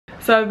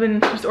So I've been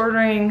just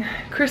ordering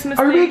Christmas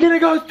things. Are we gonna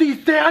go see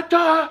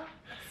Santa?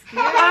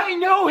 I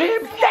know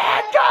him,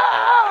 Santa!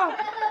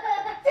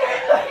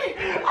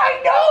 I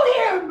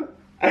know him!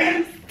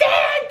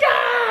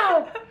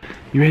 Santa!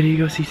 You ready to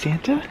go see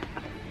Santa?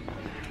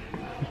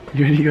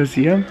 You ready to go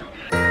see him?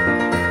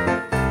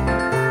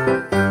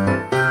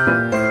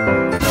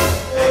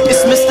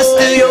 It's Mr.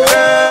 Steal Your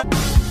Girl.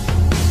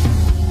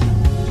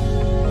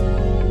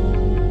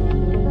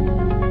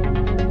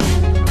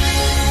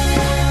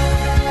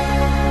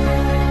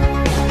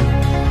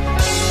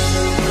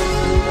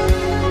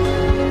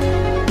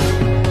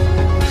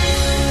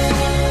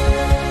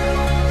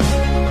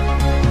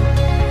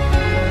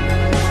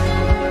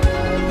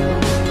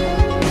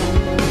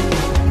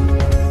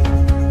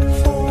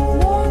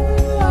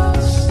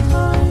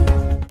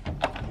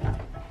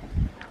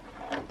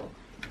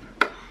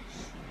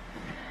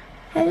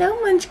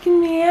 Hello,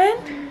 Munchkin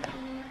Man.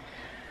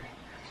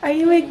 Are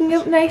you waking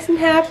up nice and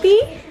happy?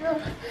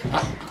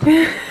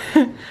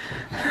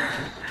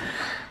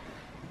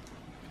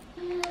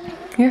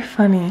 You're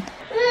funny.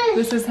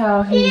 This is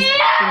how he's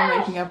been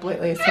waking up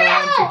lately, so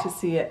I want you to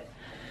see it.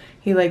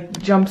 He like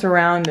jumps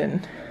around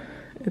and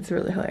it's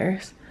really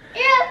hilarious.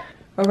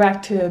 We're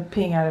back to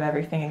peeing out of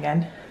everything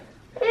again.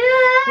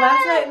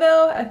 Last night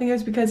though, I think it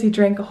was because he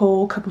drank a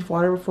whole cup of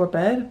water before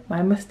bed.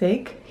 My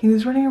mistake. He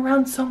was running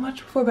around so much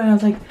before bed. I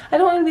was like, I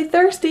don't want to be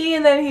thirsty.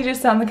 And then he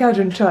just sat on the couch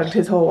and chugged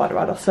his whole water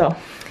bottle. So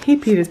he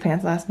peed his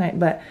pants last night,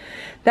 but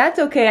that's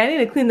okay. I need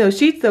to clean those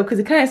sheets though, because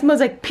it kind of smells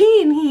like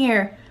pee in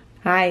here.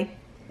 Hi.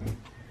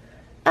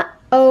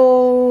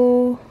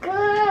 Uh-oh.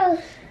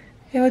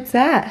 Hey, what's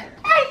that?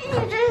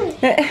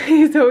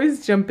 He's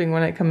always jumping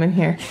when I come in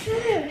here.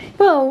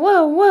 Whoa,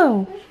 whoa,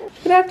 whoa.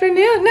 Good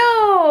afternoon.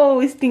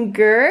 No,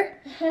 stinker.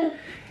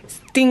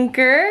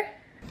 Stinker.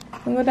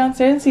 Wanna go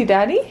downstairs and see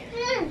Daddy?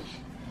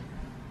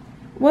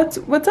 What's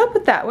up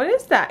with that? What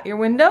is that? Your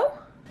window?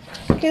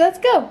 Okay, let's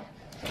go.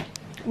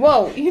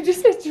 Whoa, you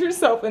just hit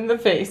yourself in the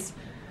face.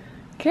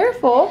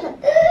 Careful.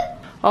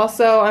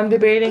 Also, I'm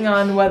debating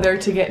on whether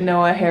to get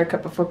Noah a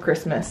haircut before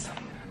Christmas.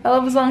 I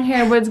love his long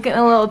hair, but it's getting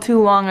a little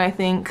too long, I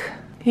think.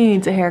 He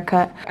needs a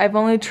haircut. I've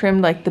only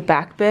trimmed like the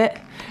back bit,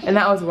 and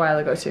that was a while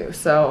ago too,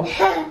 so.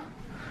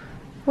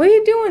 What are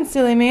you doing,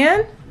 silly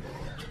man?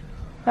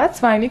 That's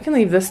fine, you can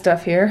leave this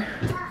stuff here.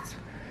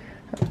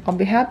 I'll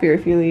be happier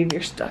if you leave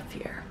your stuff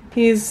here.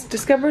 He's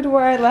discovered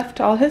where I left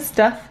all his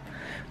stuff,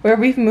 where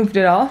we've moved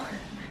it all.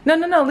 No,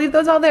 leave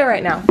those all there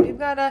right now. We've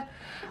gotta,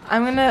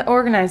 I'm gonna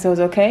organize those,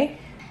 okay?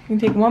 You can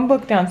take one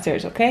book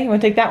downstairs, okay? You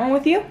wanna take that one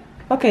with you?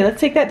 Okay, let's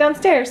take that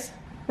downstairs.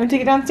 Wanna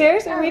take it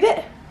downstairs and read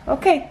it?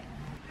 Okay.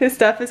 His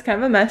stuff is kind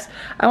of a mess.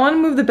 I wanna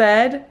move the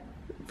bed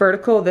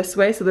vertical this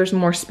way so there's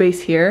more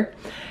space here.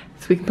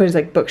 So we can put his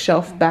like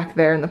bookshelf back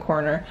there in the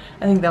corner.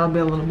 I think that'll be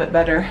a little bit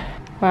better.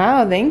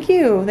 Wow, thank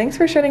you. Thanks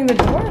for shutting the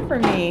door for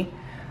me.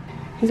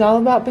 He's all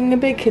about being a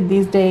big kid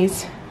these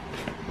days.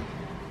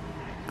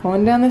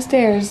 Going down the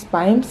stairs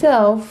by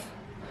himself,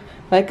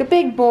 like a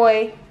big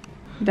boy.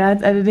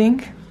 Dad's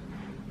editing.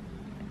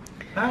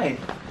 Hi.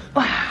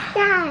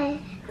 Wow.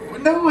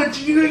 No, did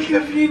you wake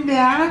up from your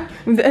nap?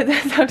 That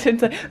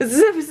sounded like, this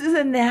is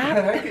a nap?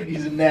 I could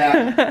use a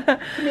nap.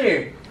 Come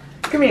here.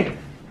 Come here.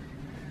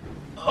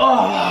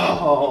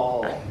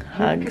 Oh,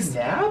 hugs.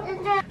 Nap?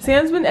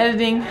 Sam's been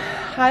editing.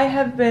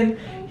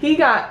 He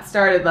got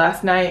started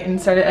last night and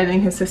started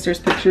editing his sister's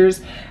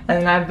pictures,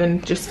 and I've been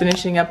just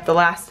finishing up the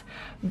last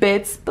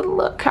bits, but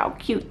look how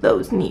cute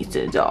those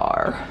nieces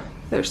are.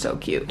 They're so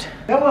cute.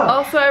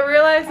 Also, I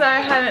realized I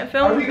hadn't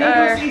filmed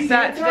that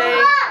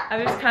today.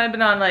 I've just kind of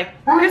been on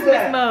like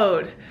Christmas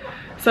mode.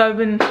 So I've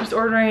been just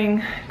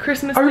ordering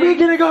Christmas things. Are we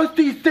gonna go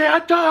see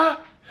Santa?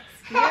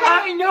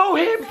 I know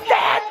him,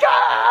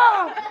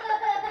 Santa!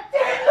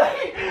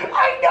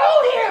 I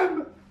know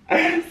him!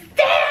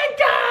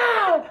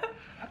 Santa!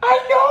 I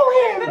know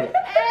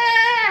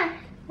him!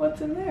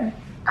 What's in there?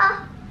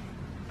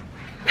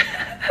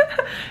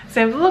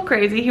 Sam's a little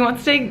crazy. He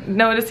wants to take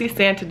Noah to see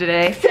Santa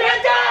today.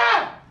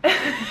 Santa!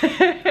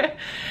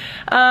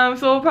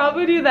 So we'll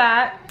probably do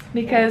that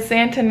because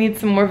Santa needs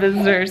some more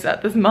visitors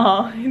at this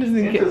mall. He doesn't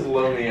Santa's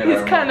lonely at He's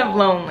our kind mall. of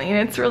lonely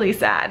and it's really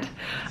sad.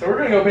 So we're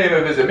gonna go pay him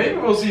a visit. Maybe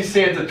we'll see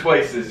Santa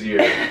twice this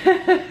year.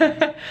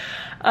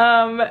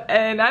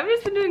 And I've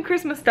just been doing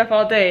Christmas stuff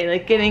all day,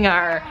 like getting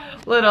our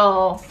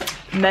little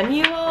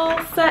menu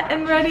all set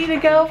and ready to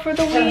go for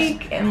the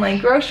week, and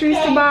like groceries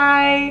to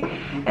buy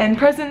and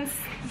presents.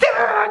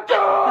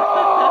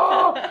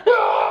 Santa!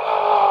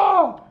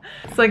 No!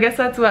 So I guess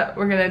that's what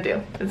we're gonna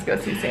do. Let's go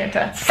see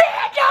Santa.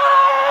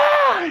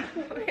 Santa!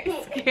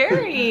 It's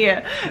scary.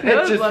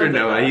 That's just for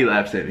Noah. He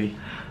laughs at me.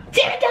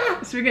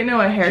 Santa! Should we get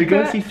Noah a haircut? Should we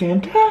go see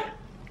Santa?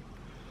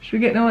 Should we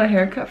get Noah a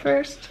haircut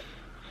first?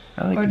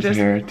 I like Or his just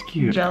hair. It's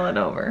cute. gel it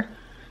over?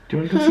 Do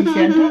you want to go see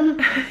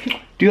Santa?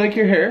 Do you like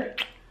your hair?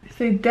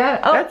 Say Dad.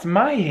 Oh, That's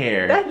my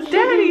hair. that's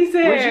Daddy's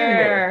hair. Where's your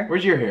hair?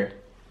 Where's your hair?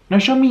 Now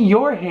show me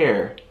your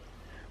hair.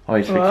 Oh,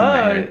 he's fixing my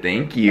hair.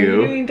 Thank Are you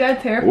you. doing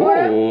Dad's hair for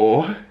him?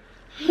 Oh.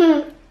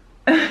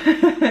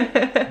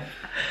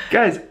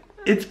 Guys,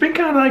 it's been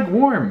kind of like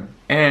warm.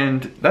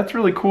 and that's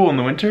really cool in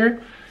the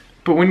winter.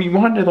 But when you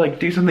want to like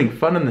do something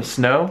fun in the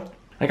snow,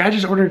 like I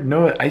just ordered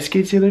Noah ice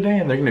skates the other day,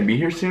 and they're gonna be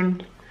here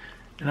soon.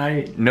 And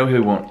I know he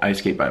won't ice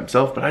skate by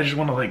himself, but I just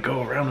want to like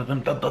go around with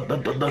him.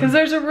 Because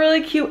there's a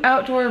really cute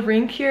outdoor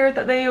rink here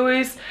that they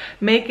always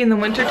make in the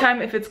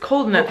wintertime if it's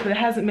cold enough, but it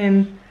hasn't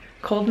been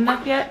cold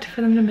enough yet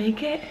for them to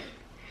make it.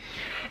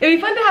 It'd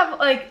be fun to have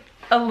like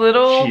a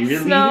little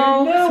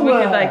snow so we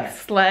could like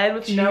sled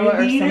with Noah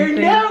or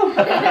something. Oh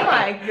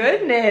my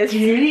goodness.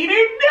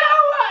 Cheerleader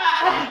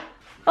Noah!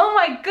 Oh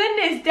my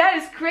goodness, Dad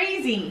is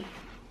crazy.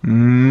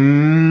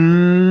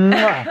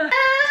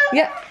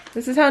 Yeah,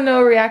 this is how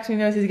Noah reacts when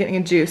he knows he's getting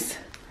a juice.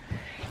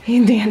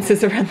 He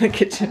dances around the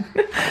kitchen.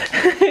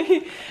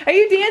 Are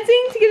you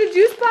dancing to get a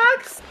juice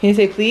box? Can you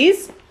say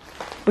please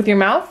with your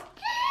mouth?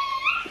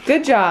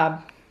 Good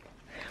job.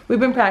 We've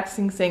been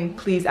practicing saying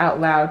please out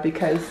loud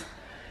because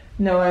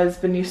Noah's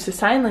been used to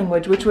sign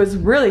language, which was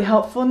really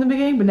helpful in the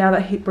beginning, but now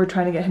that we're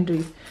trying to get him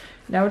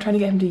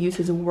to use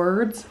his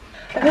words.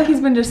 I feel like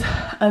he's been just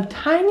a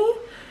tiny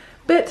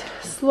bit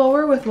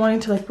slower with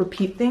wanting to like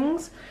repeat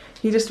things.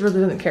 He just really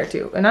doesn't care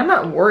to. And I'm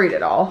not worried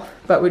at all,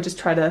 but we just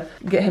try to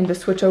get him to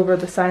switch over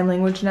the sign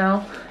language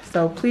now.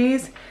 So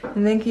please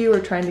and thank you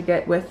we're trying to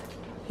get with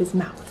his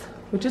mouth,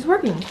 which is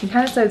working. He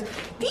kind of says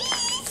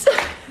these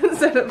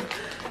instead of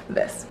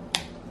this.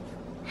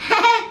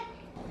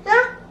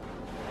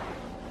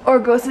 Or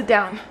go sit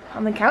down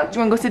on the couch. You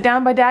wanna go sit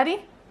down by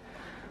Daddy?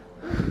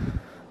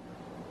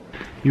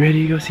 You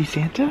ready to go see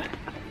Santa?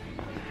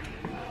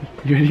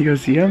 You ready to go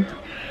see him?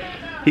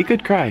 He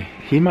could cry.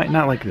 He might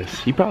not like this.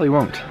 He probably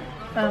won't.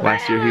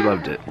 Last year he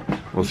loved it.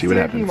 We'll see what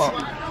happens.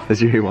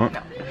 This year he won't?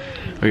 No.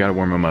 We gotta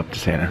warm him up to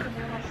Santa.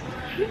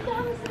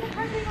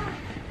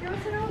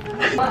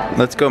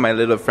 Let's go, my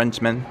little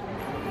Frenchman.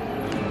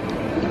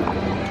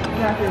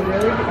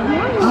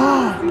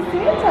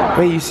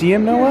 Wait, you see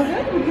him, Noah?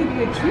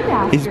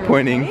 He's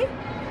pointing.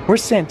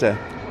 Where's Santa?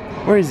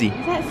 Where is he? Is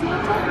that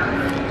Santa?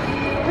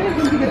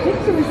 We're gonna take a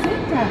picture with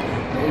Santa.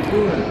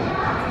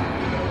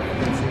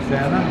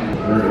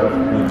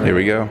 Here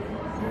we go.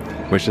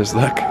 Wish us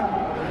luck.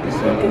 He's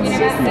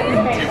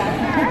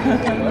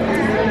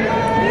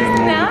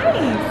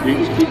nice. You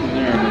just keep him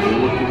there and then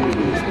we'll look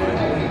this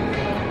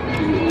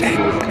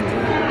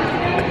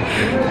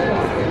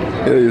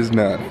way. He is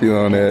not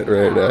feeling it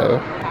right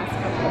now.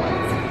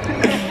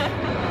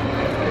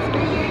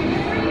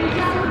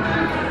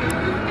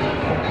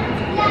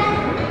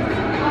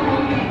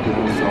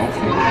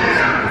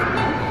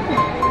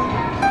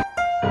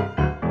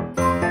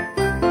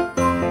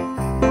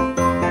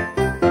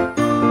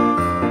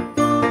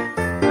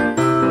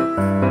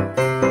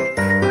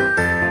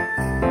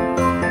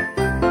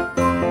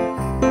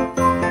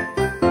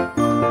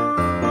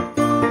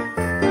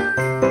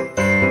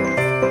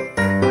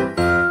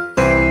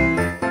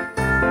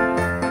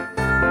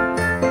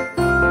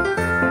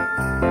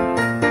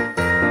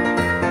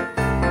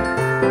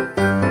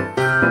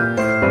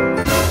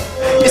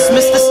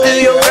 Mr. Still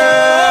Your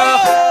Girl.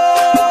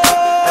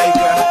 Hey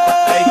girl,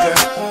 hey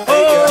girl,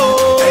 hey girl,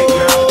 hey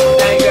girl,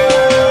 hey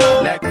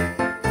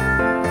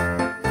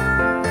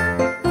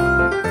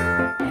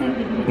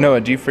girl.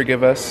 Noah, do you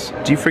forgive us?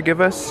 Do you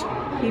forgive us?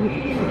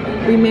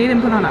 We made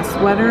him put on a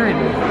sweater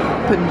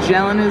and put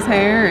gel in his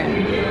hair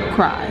and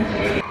cry.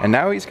 And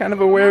now he's kind of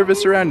aware of his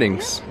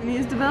surroundings. And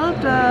he's developed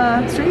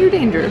stranger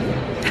danger.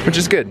 Which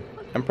is good.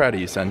 I'm proud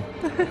of you, son.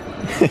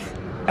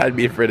 I'd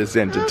be afraid of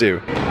Santa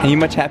too. Are you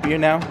much happier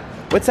now?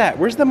 What's that?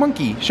 Where's the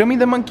monkey? Show me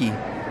the monkey.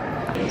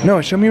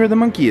 Noah, show me where the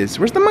monkey is.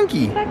 Where's the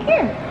monkey? Back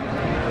here.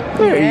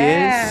 There he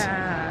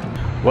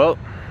is. Well,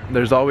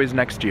 there's always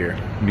next year,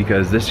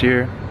 because this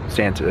year,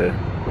 Santa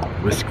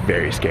was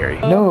very scary.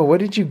 Noah, what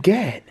did you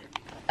get?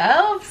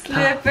 Elf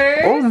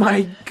slippers. Oh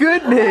my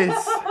goodness!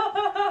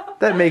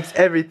 That makes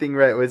everything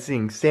right with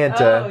seeing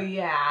Santa. Oh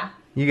yeah.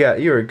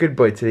 You were a good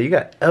boy today. You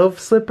got elf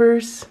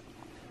slippers?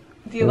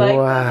 Do you like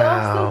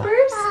elf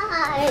slippers?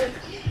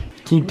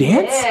 Can you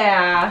dance?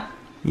 Yeah.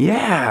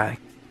 Yeah.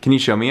 Can you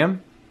show me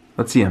him?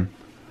 Let's see him.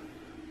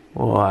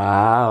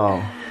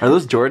 Wow. Are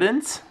those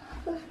Jordans?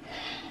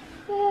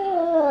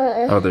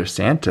 Oh, they're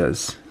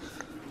Santa's.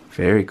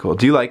 Very cool.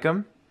 Do you like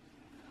them?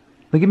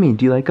 Look at me.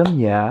 Do you like them?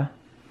 Yeah.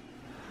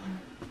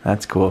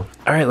 That's cool.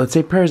 All right, let's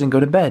say prayers and go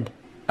to bed.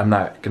 I'm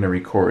not going to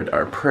record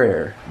our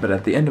prayer, but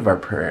at the end of our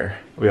prayer,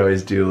 we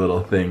always do a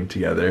little thing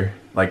together,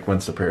 like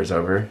once the prayer's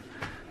over.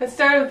 It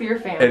started with your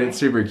family. And it's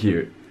super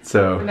cute.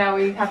 So but now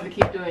we have to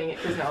keep doing it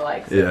because no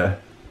likes. Yeah.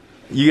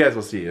 You guys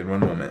will see in one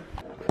moment.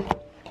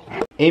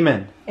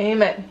 Amen.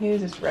 Amen. He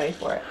was just ready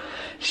for it.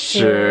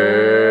 Sure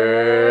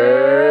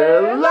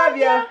love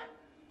ya.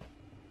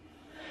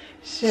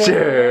 Sure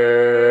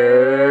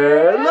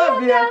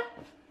love ya.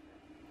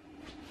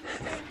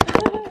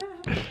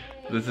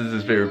 This is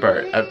his favorite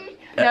part.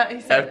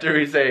 After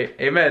we say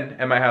amen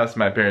at my house,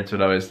 my parents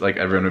would always, like,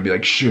 everyone would be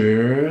like,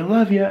 sure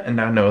love ya. And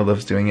now Noah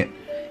loves doing it.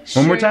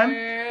 One more time.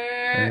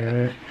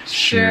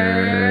 Sure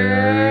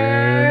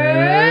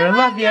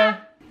love ya.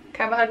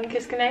 Can I have a hug and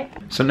kiss goodnight?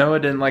 So Noah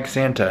didn't like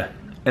Santa.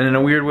 And in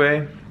a weird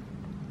way,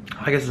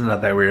 I guess it's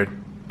not that weird.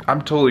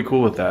 I'm totally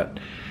cool with that.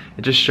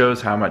 It just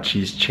shows how much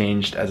he's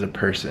changed as a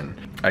person.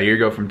 A year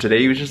ago from today,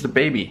 he was just a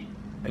baby.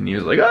 And he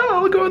was like, oh,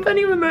 I'll go with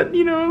anyone that,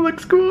 you know,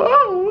 looks cool.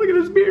 Oh, look at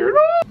his beard.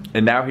 Oh.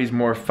 And now he's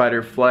more fight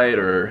or flight,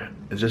 or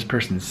is this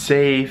person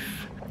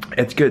safe?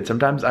 It's good.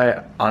 Sometimes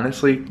I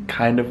honestly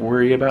kind of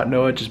worry about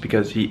Noah just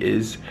because he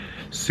is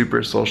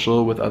super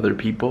social with other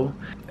people.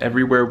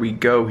 Everywhere we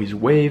go, he's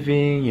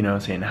waving, you know,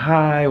 saying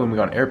hi. When we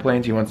go on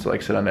airplanes, he wants to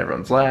like sit on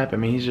everyone's lap. I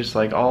mean, he's just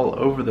like all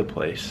over the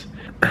place.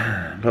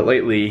 But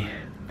lately,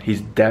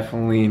 he's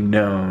definitely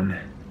known,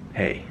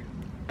 hey,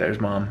 there's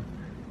mom,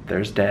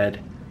 there's dad,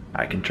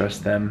 I can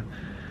trust them.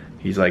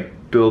 He's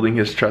like building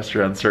his trust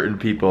around certain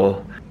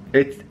people.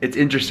 It's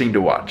interesting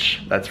to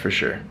watch, that's for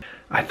sure.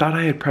 I thought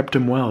I had prepped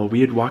him well.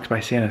 We had walked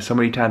by Santa so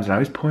many times and I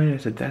always pointed, I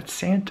said, that's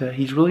Santa,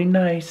 he's really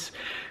nice.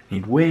 And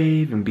he'd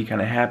wave and be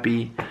kind of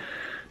happy.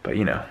 But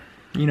you know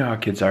how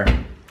kids are.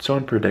 So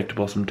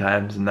unpredictable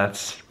sometimes, and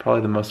that's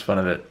probably the most fun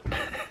of it.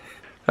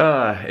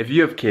 If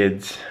you have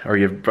kids, or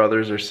you have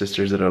brothers or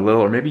sisters that are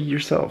little, or maybe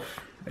yourself,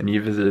 and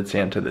you visited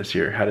Santa this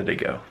year, how did it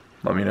go?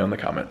 Let me know in the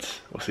comments.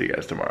 We'll see you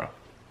guys tomorrow.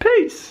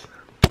 Peace!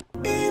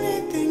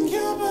 Anything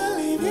you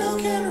believe you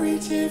can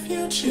reach if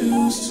you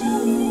choose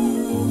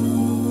to.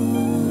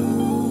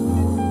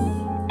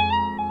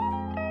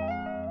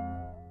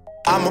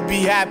 I'ma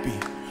be happy,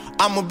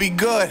 I'ma be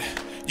good.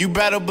 You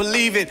better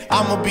believe it,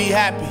 I'ma be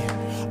happy,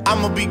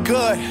 I'ma be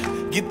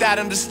good. Get that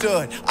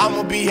understood,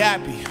 I'ma be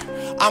happy,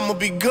 I'ma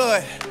be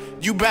good.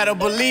 You better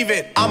believe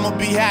it, I'ma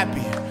be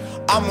happy,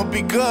 I'ma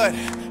be good.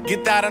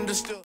 Get that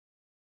understood.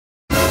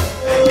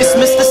 It's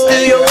Mr.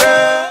 Steal Your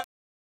Girl.